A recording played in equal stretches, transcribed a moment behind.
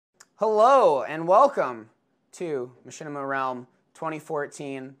Hello and welcome to Machinima Realm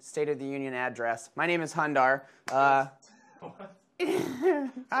 2014 State of the Union address. My name is Hundar. What's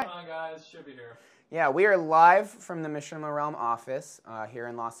going on, guys? Shibby here. Yeah, we are live from the Machinima Realm office here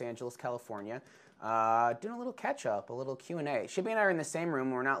in Los Angeles, California. Doing a little catch-up, a little Q&A. Shibby and I are in the same room.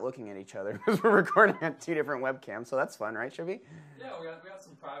 We're not looking at each other because we're recording on two different webcams, so that's fun, right, Shibby? Yeah, we got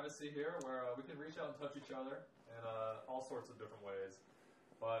some privacy here where we can reach out and touch each other in all sorts of different ways.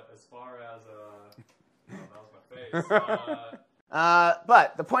 But as far as, that was my face.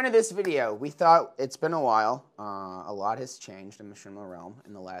 But the point of this video, we thought it's been a while. A lot has changed in Machinima Realm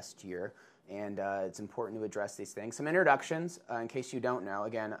in the last year, and it's important to address these things. Some introductions, in case you don't know.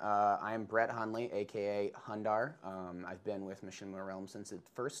 Again, I am Brett Hunley, aka Hundar. I've been with Machinima Realm since it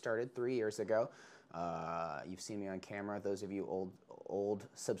first started 3 years ago. You've seen me on camera. Those of you old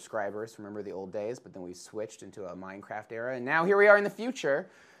subscribers remember the old days, but then we switched into a Minecraft era, and now here we are in the future,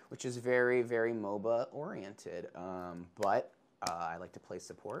 which is very, very MOBA oriented. But I like to play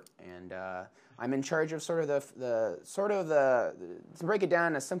support, and I'm in charge of to break it down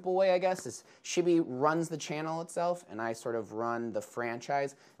in a simple way, I guess, is Shibby runs the channel itself, and I sort of run the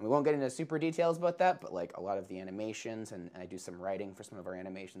franchise. And we won't get into super details about that, but like a lot of the animations, and I do some writing for some of our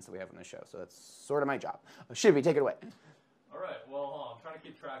animations that we have on the show. So that's sort of my job. Shibby, take it away. All right, well, I'm trying to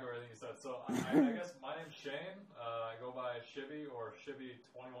keep track of everything you said. So I guess my name's Shane. I go by Shibby or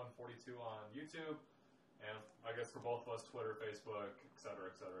Shibby2142 on YouTube. And I guess for both of us, Twitter, Facebook,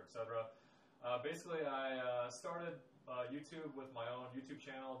 etc., etc., etc. Basically, I started YouTube with my own YouTube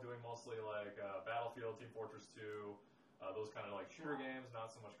channel, doing mostly like Battlefield, Team Fortress 2, those kind of like shooter games,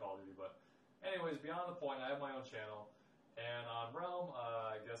 not so much Call of Duty. But anyways, beyond the point, I have my own channel. And on Realm,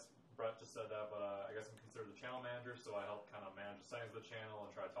 I guess Brett just said that, but I guess I'm considered the channel manager, so I help kind of manage the settings of the channel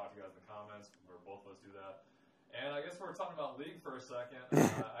and try to talk to you guys in the comments, where both of us do that. And I guess we're talking about League for a second.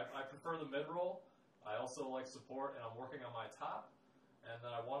 I prefer the mid-roll. I also like support, and I'm working on my top, and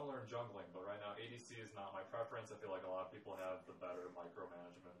then I want to learn jungling, but right now ADC is not my preference. I feel like a lot of people have the better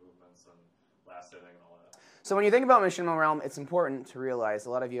micromanagement movements and last hitting and all that. So when you think about Machinima Realm, it's important to realize a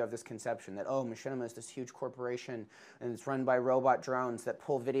lot of you have this conception that, oh, Machinima is this huge corporation, and it's run by robot drones that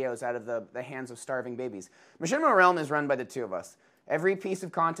pull videos out of the hands of starving babies. Machinima Realm is run by the two of us. Every piece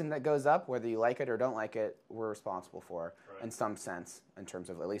of content that goes up, whether you like it or don't like it, we're responsible for, right, in some sense, in terms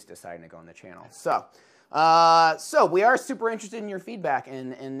of at least deciding to go on the channel. So we are super interested in your feedback,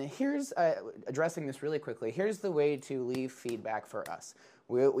 and here's, addressing this really quickly, here's the way to leave feedback for us.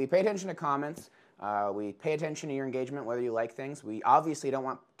 We pay attention to comments. We pay attention to your engagement, whether you like things. We obviously don't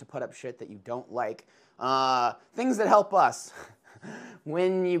want to put up shit that you don't like. Things that help us.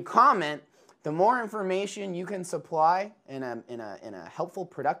 When you comment, the more information you can supply in a helpful,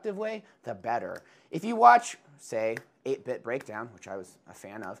 productive way, the better. If you watch, say, 8-Bit Breakdown, which I was a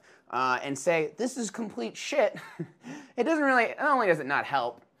fan of, and say, this is complete shit, it doesn't really, not only does it not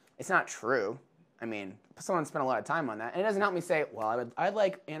help, it's not true. I mean, someone spent a lot of time on that, and it doesn't help me say, well, I'd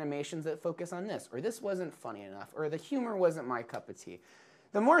like animations that focus on this, or this wasn't funny enough, or the humor wasn't my cup of tea.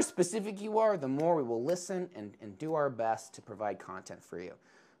 The more specific you are, the more we will listen and do our best to provide content for you.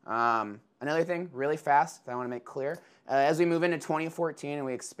 Another thing, really fast, that I want to make clear, as we move into 2014 and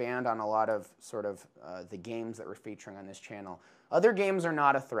we expand on a lot of the games that we're featuring on this channel, other games are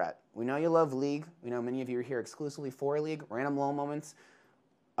not a threat. We know you love League. We know many of you are here exclusively for League. Random lull moments,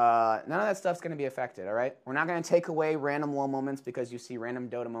 none of that stuff's going to be affected, all right? We're not going to take away random lull moments because you see random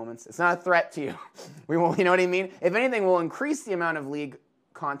Dota moments. It's not a threat to you. We won't, you know what I mean? If anything, we'll increase the amount of League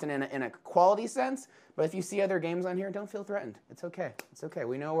content in a quality sense. But if you see other games on here, don't feel threatened. It's okay. It's okay.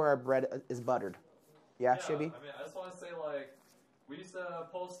 We know where our bread is buttered. Yeah, Shibby? I mean, I just want to say, like, we used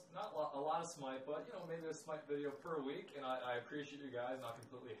to post not a lot of Smite, but, you know, maybe a Smite video per week, and I appreciate you guys not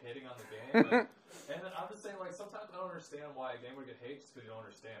completely hating on the game. And then I'm just saying, like, sometimes I don't understand why a game would get hate just because you don't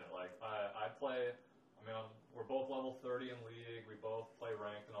understand it. Like, I play, I mean, we're both level 30 in League, we both play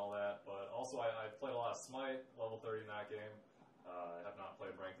ranked and all that, but also I played a lot of Smite, level 30 in that game. I have not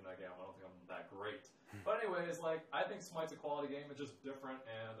played ranked in that game. I don't think I'm that great. But anyways, like, I think Smite's a quality game. It's just different,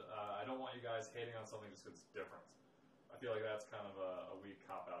 and I don't want you guys hating on something just because it's different. I feel like that's kind of a weak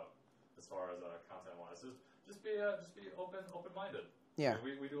cop-out as far as content-wise. Just be open-minded. Yeah. I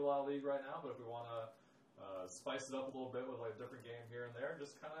mean, we do a lot of League right now, but if we want to spice it up a little bit with like a different game here and there,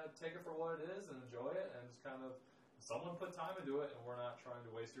 just kind of take it for what it is and enjoy it, and just kind of someone put time into it, and we're not trying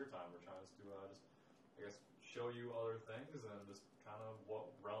to waste your time. We're trying to just I guess, show you other things and just kind of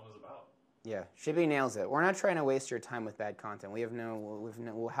what Realm is about. Yeah, Shibby nails it. We're not trying to waste your time with bad content.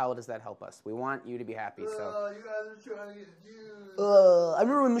 How does that help us? We want you to be happy. So You guys are trying to get views. I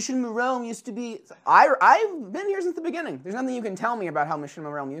remember when Machinima Realm used to be. I've been here since the beginning. There's nothing you can tell me about how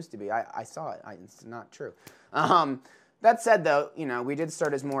Machinima Realm used to be. I saw it. It's not true. That said, though, we did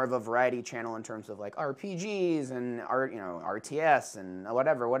start as more of a variety channel in terms of like RPGs and RTS and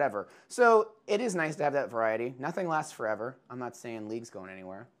whatever. So it is nice to have that variety. Nothing lasts forever. I'm not saying League's going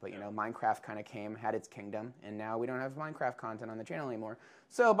anywhere, but Minecraft kind of had its kingdom, and now we don't have Minecraft content on the channel anymore.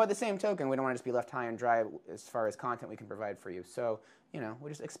 So by the same token, we don't want to just be left high and dry as far as content we can provide for you. So we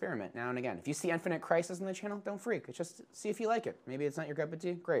just experiment now and again. If you see Infinite Crisis on the channel, don't freak. It's just see if you like it. Maybe it's not your cup of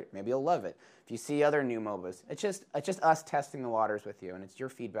tea. Great. Maybe you'll love it. If you see other new MOBAs, it's just us testing the waters with you, and it's your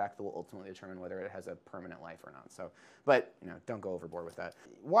feedback that will ultimately determine whether it has a permanent life or not. So, but don't go overboard with that.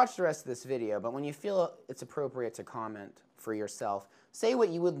 Watch the rest of this video, but when you feel it's appropriate to comment for yourself, say what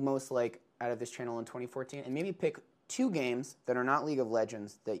you would most like out of this channel in 2014, and maybe pick 2 games that are not League of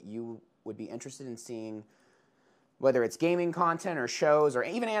Legends that you would be interested in seeing, whether it's gaming content or shows or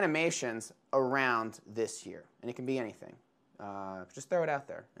even animations around this year. And it can be anything. Just throw it out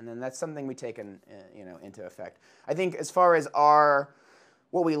there. And then that's something we take into effect. I think as far as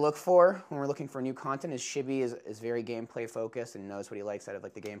what we look for when we're looking for new content is Shibby is very gameplay focused and knows what he likes out of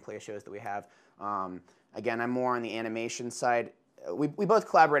like the gameplay shows that we have. Again, I'm more on the animation side. We both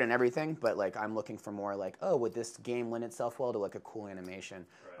collaborate on everything, but like I'm looking for more like, oh, would this game lend itself well to like a cool animation?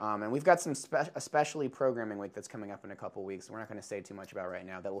 Right. And we've got some especially programming week that's coming up in a couple weeks. We're not going to say too much about right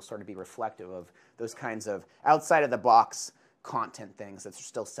now. That will sort of be reflective of those kinds of outside of the box content things that's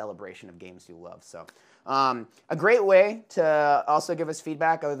still celebration of games you love. So a great way to also give us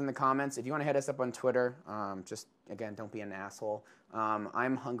feedback other than the comments. If you want to hit us up on Twitter, just again, don't be an asshole.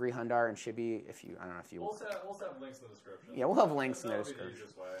 I'm Hungry Hundar and Shibby. I don't know if you. We'll have links in the description. Yeah, we'll have links in the description. Be the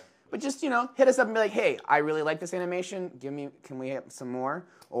easiest way. But just hit us up and be like, hey, I really like this animation. Can we have some more?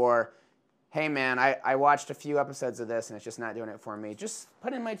 Or, hey man, I watched a few episodes of this and it's just not doing it for me. Just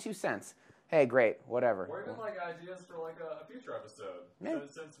put in my 2 cents. Hey, great, whatever. Or even like ideas for like a future episode. Yeah.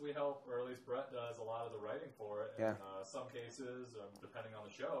 Since we help, or at least Brett does a lot of the writing for it. Yeah. In some cases, depending on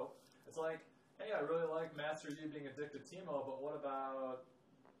the show, it's like, hey, I really like Master Z being addicted to Timo, but what about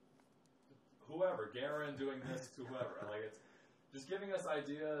whoever, Garen doing this to whoever? Like it's just giving us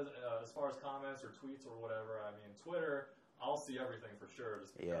ideas as far as comments or tweets or whatever. I mean, Twitter, I'll see everything for sure,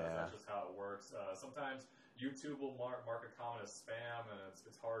 just because that's just how it works. Sometimes YouTube will mark a comment as spam, and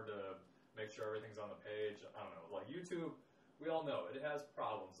it's hard to make sure everything's on the page. I don't know. Like YouTube, we all know it has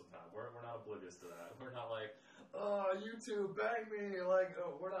problems sometimes. We're not oblivious to that. We're not like, oh, YouTube, bang me. Like,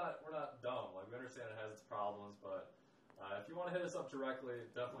 we're not dumb. Like, we understand it has its problems, but if you want to hit us up directly,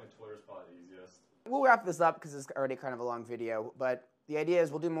 definitely Twitter's probably the easiest. We'll wrap this up because it's already kind of a long video, but the idea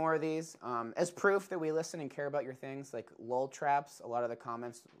is we'll do more of these as proof that we listen and care about your things. Like lol traps, a lot of the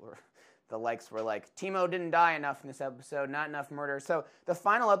comments the likes were like, Timo didn't die enough in this episode, not enough murder. So the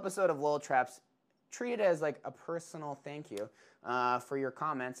final episode of lol traps, treat it as like a personal thank you for your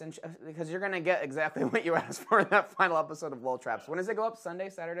comments, and because you're going to get exactly what you asked for in that final episode of lol traps. When does it go up? Sunday,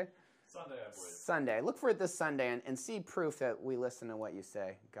 Saturday? Sunday, I believe. Sunday. Look for it this Sunday and see proof that we listen to what you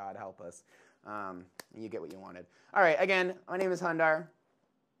say. God help us. And you get what you wanted. All right, again, my name is Hundar.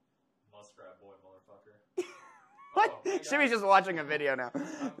 Muskrat boy, motherfucker. What? Shibby's just watching a video now.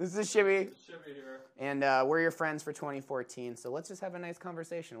 This is Shibby. Shibby here. And we're your friends for 2014. So let's just have a nice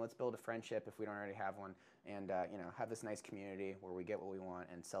conversation. Let's build a friendship if we don't already have one. And, have this nice community where we get what we want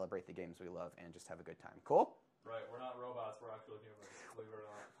and celebrate the games we love and just have a good time. Cool? Right. We're not robots. We're actual humans. Believe it or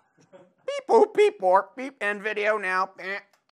not. Beep, boop, beep, bork, beep. End video now.